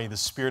to pray. The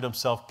Spirit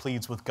himself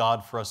pleads with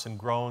God for us in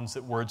groans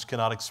that words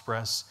cannot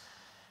express.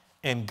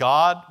 And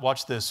God,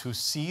 watch this, who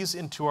sees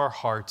into our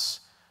hearts,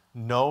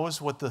 knows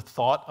what the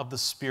thought of the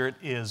Spirit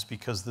is,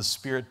 because the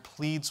Spirit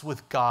pleads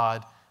with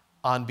God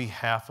on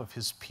behalf of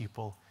his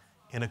people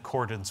in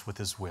accordance with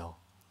his will.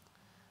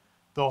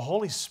 The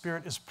Holy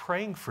Spirit is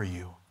praying for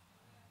you.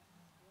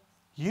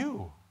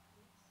 You.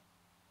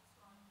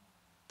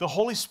 The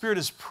Holy Spirit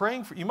is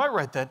praying for you. You might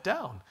write that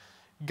down.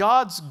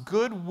 God's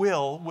good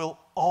will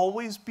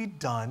always be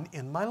done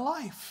in my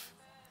life.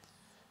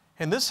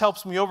 And this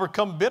helps me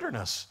overcome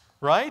bitterness,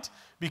 right?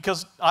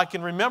 Because I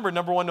can remember,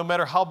 number one, no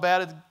matter how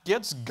bad it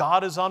gets,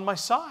 God is on my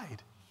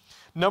side.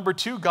 Number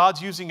two,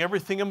 God's using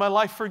everything in my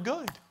life for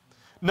good.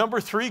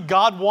 Number three,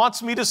 God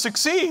wants me to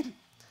succeed.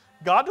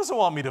 God doesn't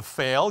want me to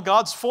fail.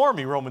 God's for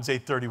me, Romans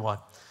 8:31.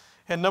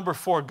 And number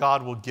four,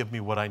 God will give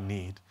me what I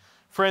need.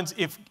 Friends,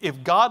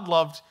 if God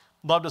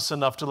loved us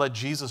enough to let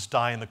Jesus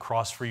die on the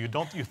cross for you,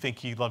 don't you think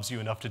He loves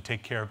you enough to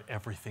take care of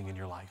everything in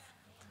your life?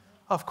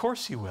 Of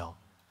course He will.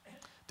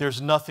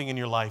 There's nothing in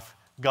your life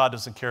God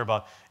doesn't care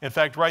about. In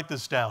fact, write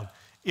this down.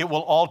 It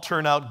will all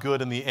turn out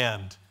good in the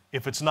end.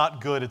 If it's not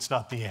good, it's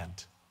not the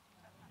end.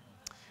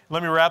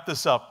 Let me wrap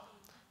this up.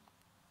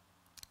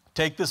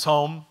 Take this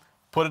home,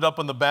 put it up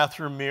on the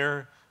bathroom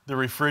mirror, the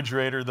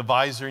refrigerator, the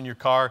visor in your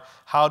car.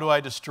 How do I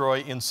destroy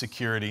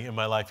insecurity in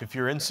my life? If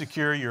you're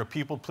insecure, you're a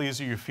people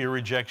pleaser, you fear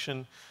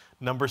rejection.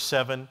 Number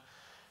 7,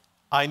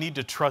 I need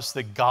to trust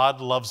that God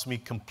loves me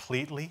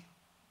completely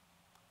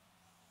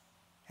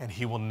and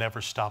He will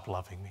never stop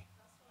loving me.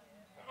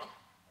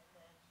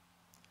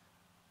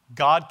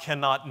 God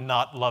cannot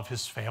not love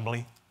His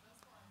family.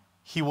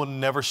 He will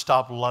never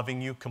stop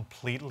loving you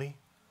completely,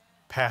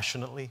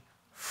 passionately,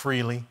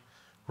 freely.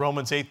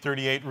 Romans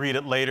 8:38, read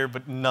it later,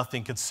 but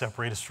nothing can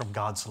separate us from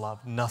God's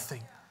love.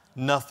 Nothing,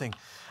 nothing.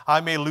 I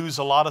may lose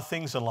a lot of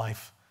things in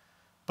life,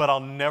 but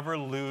I'll never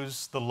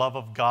lose the love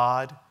of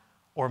God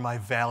or my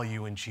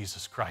value in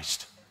Jesus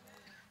Christ.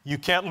 You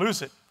can't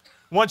lose it.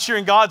 Once you're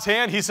in God's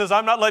hand, He says,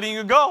 I'm not letting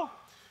you go.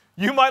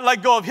 You might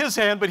let go of His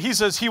hand, but He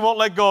says He won't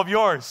let go of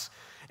yours.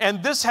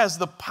 And this has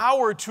the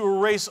power to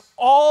erase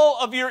all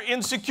of your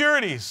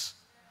insecurities.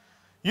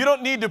 You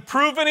don't need to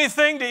prove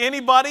anything to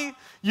anybody.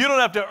 You don't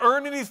have to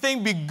earn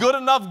anything, be good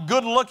enough,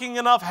 good looking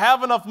enough,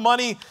 have enough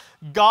money.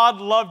 God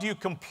loved you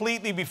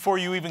completely before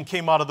you even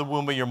came out of the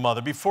womb of your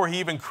mother, before He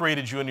even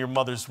created you in your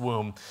mother's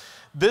womb.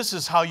 This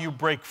is how you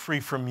break free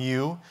from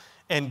you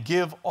and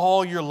give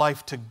all your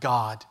life to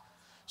God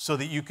so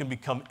that you can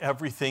become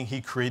everything He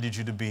created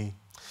you to be.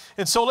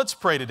 And so let's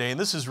pray today, and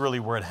this is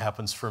really where it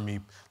happens for me.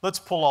 Let's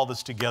pull all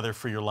this together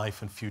for your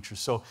life and future.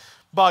 So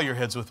bow your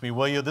heads with me,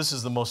 will you? This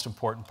is the most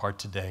important part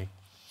today.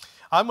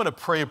 I'm going to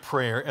pray a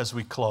prayer as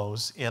we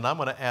close, and I'm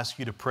going to ask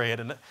you to pray it.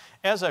 And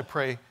as I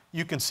pray,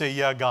 you can say,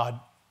 yeah, God,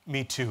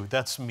 me too.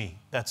 That's me.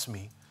 That's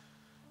me.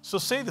 So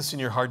say this in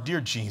your heart.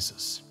 Dear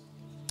Jesus,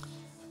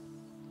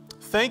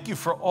 thank you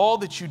for all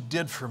that you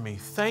did for me.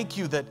 Thank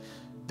you that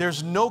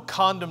there's no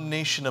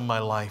condemnation in my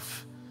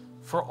life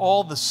for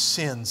all the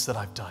sins that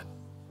I've done.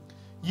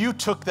 You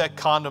took that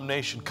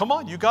condemnation. Come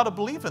on, you got to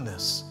believe in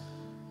this.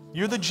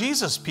 You're the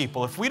Jesus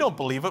people. If we don't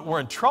believe it, we're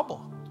in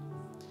trouble.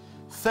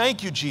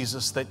 Thank you,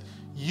 Jesus, that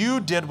you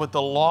did what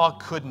the law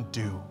couldn't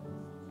do.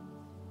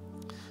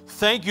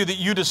 Thank you that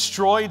you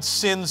destroyed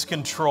sin's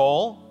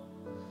control.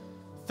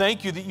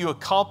 Thank you that you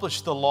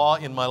accomplished the law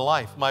in my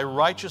life. My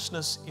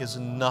righteousness is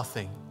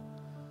nothing,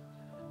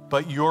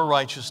 but your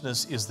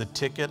righteousness is the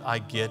ticket I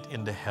get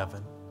into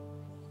heaven.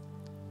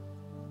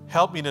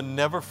 Help me to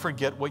never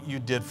forget what you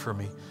did for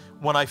me.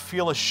 When I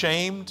feel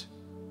ashamed,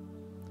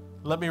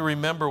 let me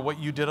remember what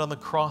you did on the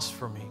cross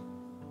for me.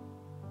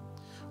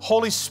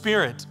 Holy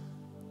Spirit,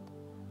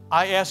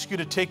 I ask you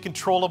to take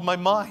control of my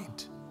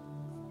mind.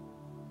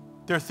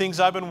 There are things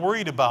I've been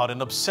worried about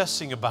and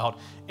obsessing about,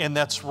 and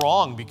that's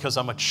wrong because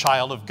I'm a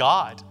child of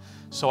God.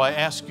 So I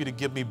ask you to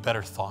give me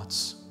better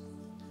thoughts.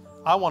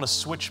 I want to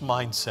switch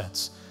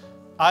mindsets.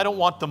 I don't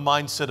want the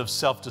mindset of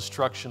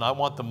self-destruction. I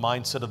want the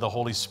mindset of the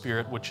Holy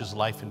Spirit, which is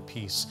life and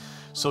peace.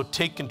 So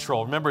take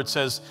control. Remember, it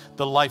says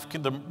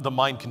the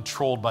mind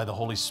controlled by the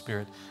Holy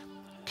Spirit.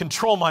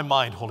 Control my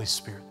mind, Holy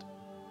Spirit.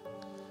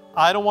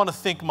 I don't want to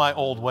think my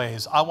old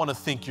ways. I want to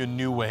think your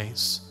new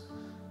ways.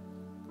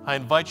 I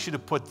invite you to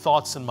put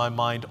thoughts in my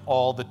mind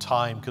all the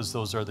time because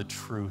those are the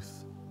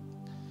truth.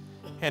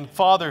 And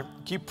Father,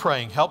 keep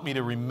praying. Help me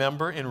to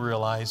remember and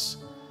realize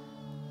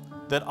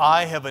that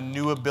I have a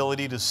new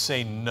ability to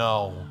say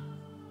no.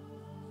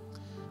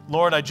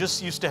 Lord, I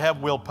just used to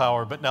have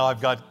willpower, but now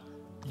I've got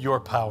your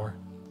power.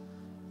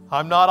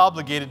 I'm not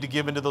obligated to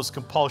give into those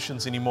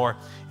compulsions anymore.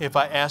 If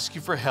I ask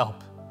you for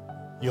help,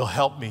 you'll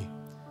help me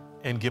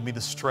and give me the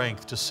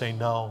strength to say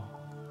no.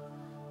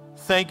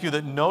 Thank you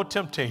that no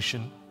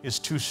temptation is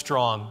too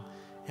strong.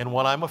 And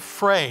when I'm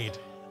afraid,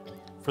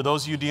 for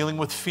those of you dealing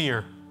with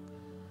fear,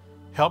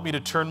 help me to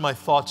turn my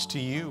thoughts to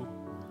you.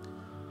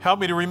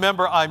 Help me to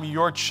remember I'm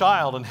your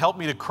child and help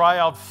me to cry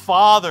out,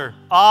 Father,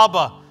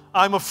 Abba,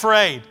 I'm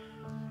afraid.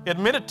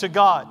 Admit it to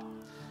God.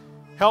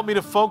 Help me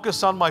to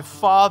focus on my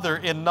Father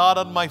and not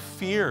on my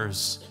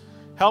fears.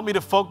 Help me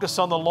to focus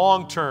on the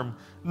long term,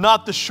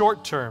 not the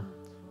short term.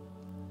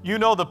 You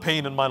know the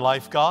pain in my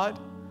life, God.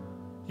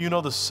 You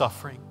know the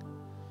suffering.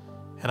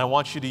 And I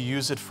want you to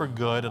use it for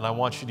good, and I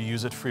want you to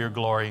use it for your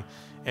glory.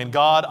 And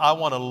God, I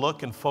want to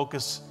look and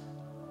focus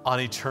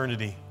on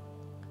eternity,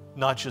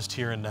 not just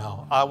here and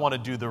now. I want to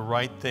do the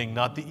right thing,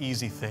 not the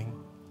easy thing.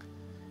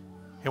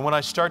 And when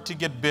I start to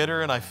get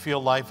bitter and I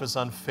feel life is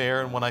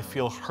unfair and when I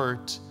feel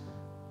hurt,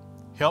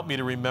 help me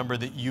to remember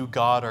that you,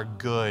 God, are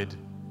good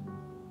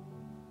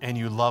and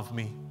you love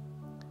me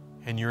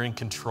and you're in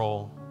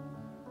control,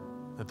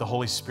 that the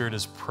Holy Spirit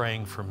is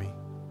praying for me.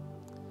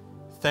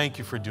 Thank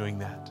you for doing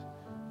that.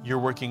 You're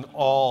working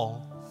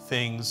all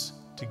things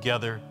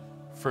together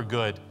for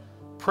good.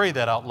 Pray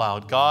that out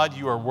loud. God,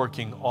 you are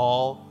working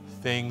all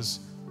things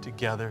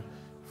together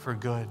for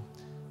good.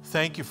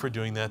 Thank you for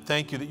doing that.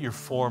 Thank you that you're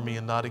for me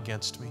and not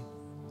against me.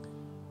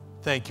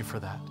 Thank you for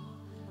that.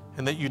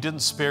 And that you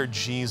didn't spare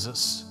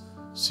Jesus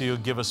so you'll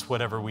give us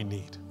whatever we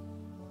need.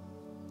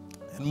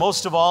 And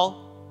most of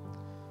all,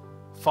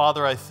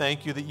 Father, I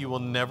thank you that you will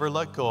never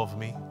let go of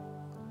me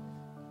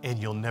and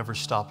you'll never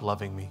stop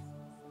loving me.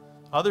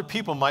 Other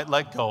people might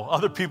let go.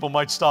 Other people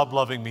might stop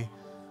loving me,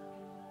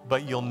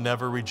 but you'll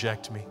never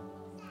reject me.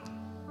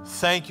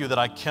 Thank you that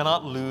I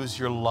cannot lose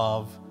your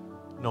love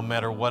no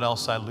matter what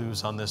else I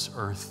lose on this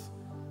earth,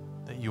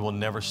 that you will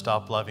never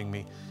stop loving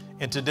me.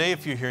 And today,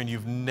 if you're here and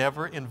you've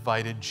never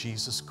invited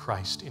Jesus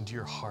Christ into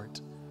your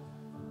heart,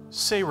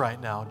 say right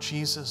now,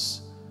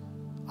 Jesus,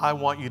 I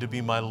want you to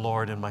be my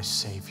Lord and my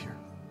Savior.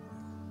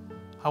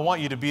 I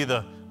want you to be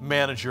the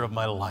manager of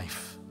my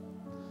life.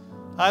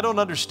 I don't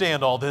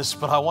understand all this,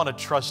 but I want to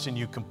trust in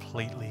you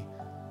completely.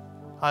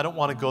 I don't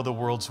want to go the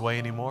world's way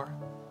anymore.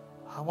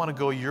 I want to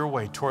go your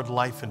way toward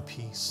life and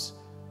peace.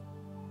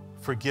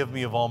 Forgive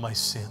me of all my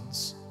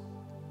sins.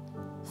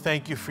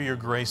 Thank you for your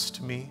grace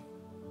to me.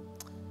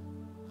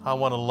 I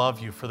want to love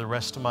you for the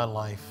rest of my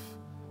life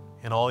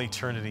and all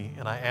eternity,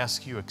 and I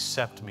ask you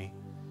accept me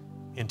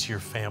into your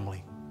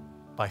family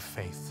by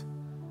faith.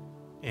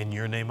 In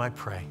your name I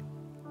pray.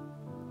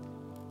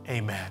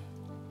 Amen.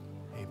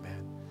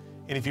 Amen.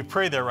 And if you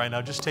pray there right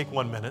now, just take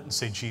 1 minute and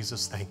say,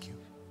 Jesus, thank you.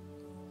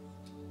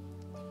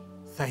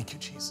 Thank you,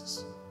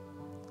 Jesus.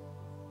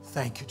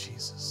 Thank you,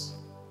 Jesus.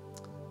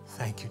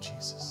 Thank you,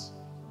 Jesus.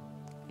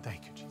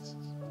 Thank you, Jesus.